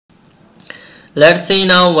Let's see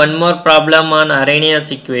now one more problem on Arrhenius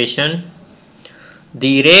equation.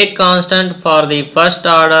 The rate constant for the first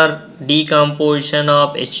order decomposition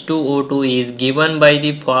of H2O2 is given by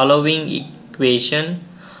the following equation.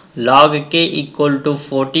 Log K equal to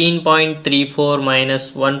 14.34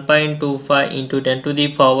 minus 1.25 into 10 to the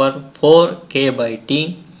power 4 K by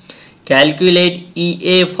T. Calculate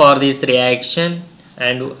EA for this reaction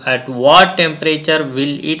and at what temperature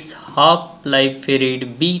will its half-life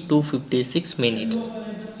period be 256 minutes.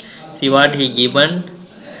 See what he given.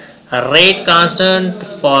 A rate constant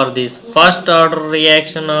for this first order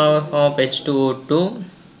reaction of H2O2.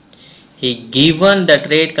 He given that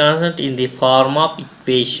rate constant in the form of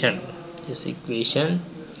equation. This equation,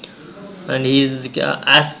 and he is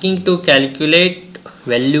asking to calculate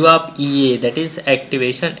value of EA, that is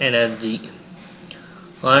activation energy,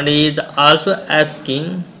 and he is also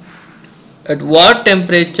asking at what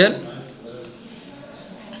temperature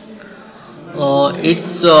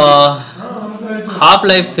its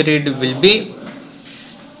half-life period will be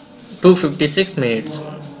 256 minutes.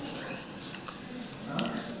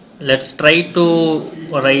 Let's try to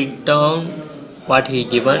write down what he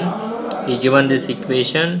given. He given this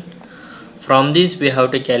equation. From this we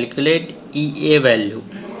have to calculate EA value,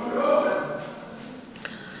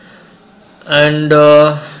 and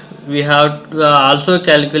we have to also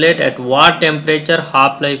calculate at what temperature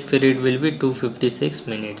half-life period will be 256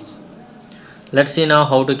 minutes. Let's see now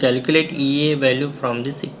how to calculate EA value from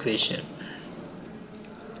this equation.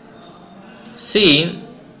 See,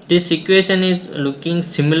 this equation is looking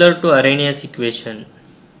similar to Arrhenius equation.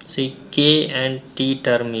 See, K and T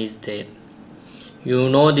term is there. You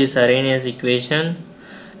know this Arrhenius equation.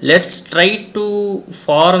 Let's try to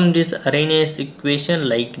form this Arrhenius equation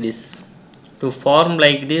like this. To form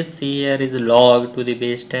like this, here is log to the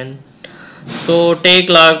base 10. So take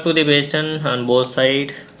log to the base 10 on both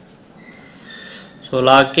sides. So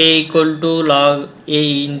log K equal to log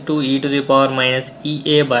A into e to the power minus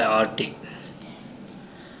EA by RT.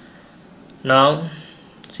 Now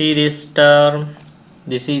see this term,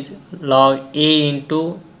 this is log A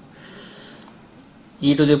into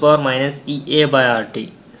e to the power minus EA by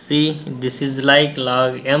RT. See, this is like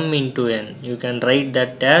log M into N. You can write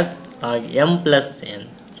that as log M plus N.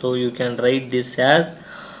 So you can write this as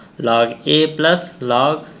log A plus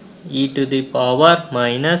log e to the power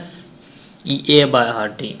minus EA by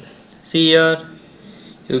RT. See here,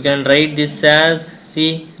 you can write this as,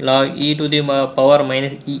 see, log e to the power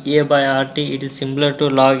minus EA by RT. It is similar to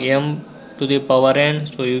log M to the power N.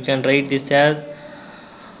 So you can write this as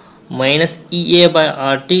minus EA by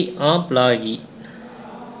RT of log E.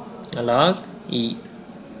 Log E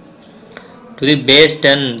to the base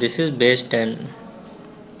 10. This is base 10.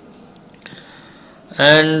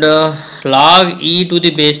 And log E to the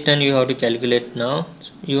base 10 you have to calculate now.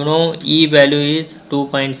 You know E value is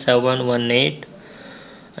 2.718,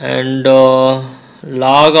 and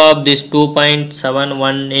log of this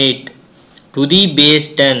 2.718 to the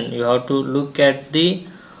base 10, you have to look at the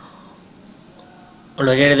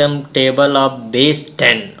logarithm table of base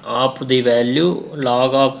 10 of the value,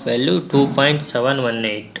 log of value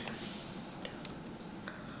 2.718.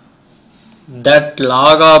 That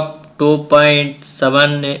log of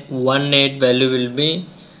 2.718 value will be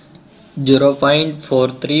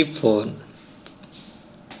 0.434.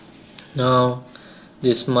 Now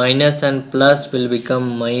this minus and plus will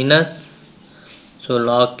become minus. So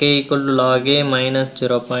log K equal to log A minus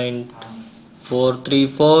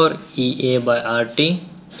 0.434 EA by RT.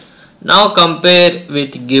 Now compare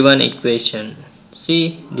with given equation.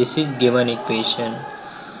 See, this is given equation.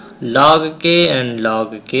 Log K and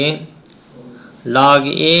log K. Log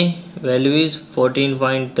A value is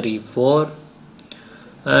 14.34,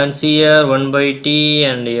 and see here 1 by T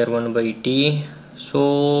and here 1 by T.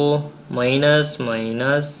 So minus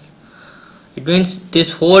minus, it means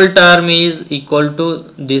this whole term is equal to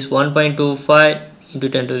this 1.25 into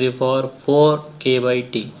 10 to the power 4 K by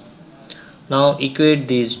T. Now equate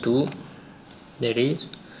these two, that is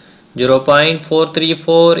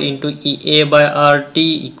 0.434 into EA by RT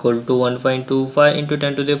equal to 1.25 into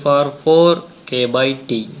 10 to the power 4 K by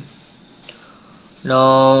T.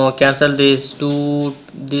 Now cancel these two,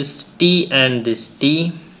 this T and this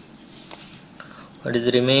T. What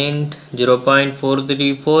is remained?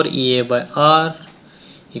 0.434 EA by R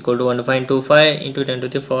equal to 1.25 into 10 to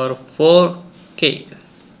the power 4 K.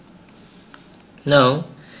 Now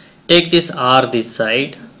take this R this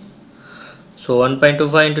side. So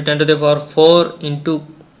 1.25 into 10 to the power 4 into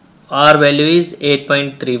R value is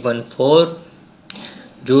 8.314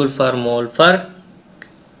 joule per mole per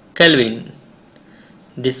Kelvin.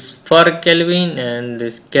 This per Kelvin and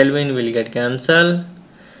this Kelvin will get cancelled,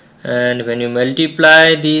 and when you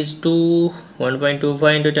multiply these two,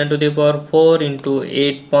 1.25 into 10 to the power 4 into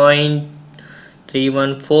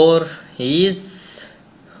 8.314 is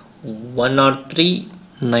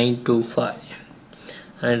 103,925,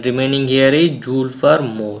 and remaining here is joule per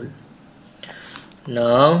mole.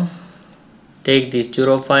 Now take this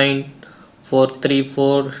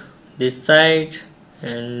 0.434 this side,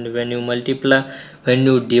 and when you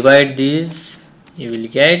divide this, you will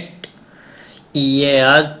get EA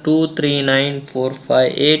as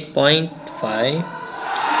 239,458.5.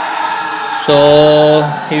 So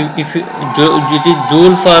if you, it is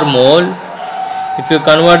joule per mole. If you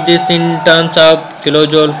convert this in terms of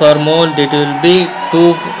kilojoule per mole, that will be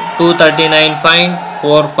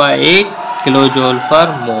 239.458 kilojoule per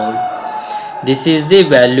mole. This is the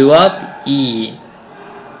value of EA.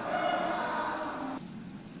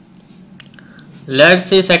 Let's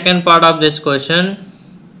see second part of this question.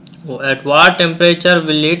 At what temperature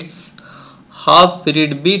will its half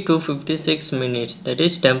period be? 256 minutes. That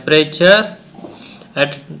is temperature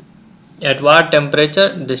at what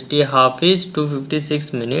temperature this T half is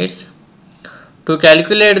 256 minutes. To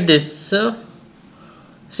calculate this,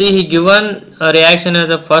 see, he given a reaction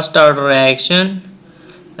as a first order reaction,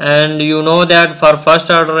 and you know that for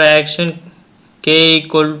first order reaction K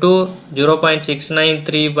equal to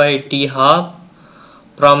 0.693 by T half.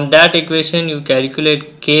 From that equation you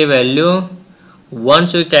calculate K value.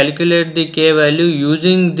 Once you calculate the K value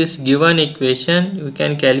using this given equation, you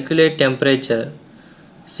can calculate temperature.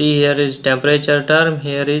 See, here is temperature term,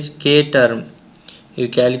 here is K term. You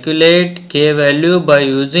calculate K value by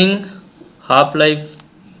using half-life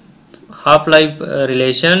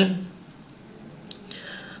relation,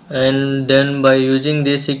 and then by using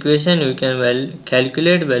this equation you can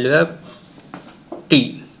calculate value of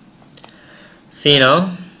T. See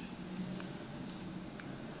now,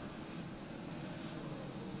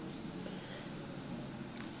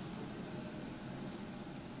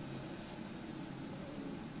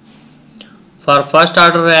 for first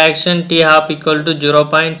order reaction T half equal to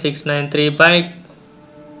 0.693 by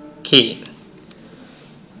K,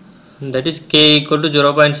 that is K equal to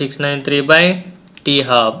 0.693 by T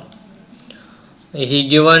half. He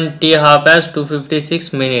given T half as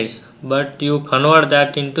 256 minutes, but you convert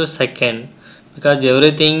that into second, because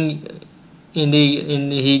everything in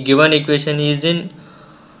the given equation is in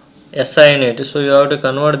SI unit, so you have to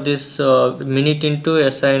convert this minute into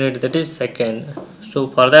SI unit, that is second. So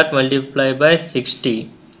for that multiply by 60.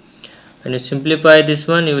 When you simplify this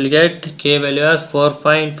one, you will get K value as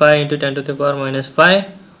 4.5 into 10 to the power minus 5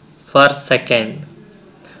 per second.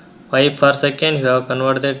 Why per second? You have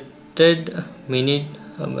converted minute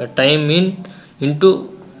time into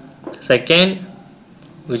second,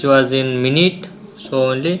 which was in minute,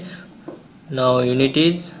 so only now unit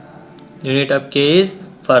of K is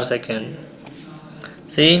per second.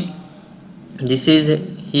 See, this is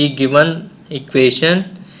he given equation.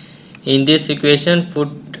 In this equation put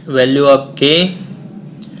value of K,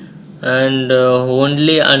 and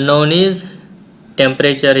only unknown is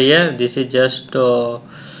temperature here. This is just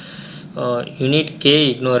unit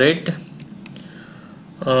K, ignore it.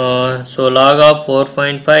 So log of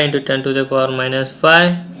 4.5 into 10 to the power minus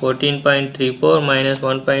 5, 14.34 minus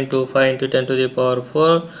 1.25 into 10 to the power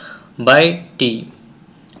 4 by T.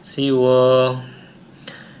 See,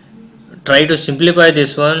 try to simplify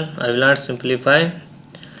this one. I will not simplify.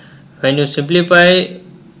 When you simplify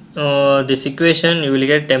this equation, you will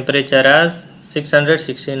get temperature as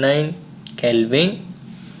 669 Kelvin.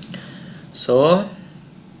 So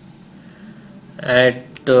at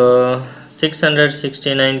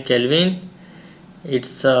 669 Kelvin,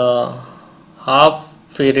 its half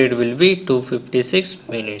period will be 256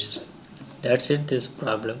 minutes. That's it, this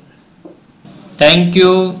problem. Thank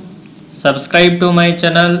you. Subscribe to my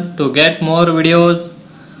channel to get more videos.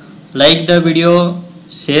 Like the video,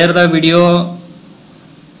 share the video,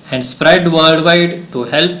 and spread worldwide to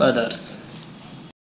help others.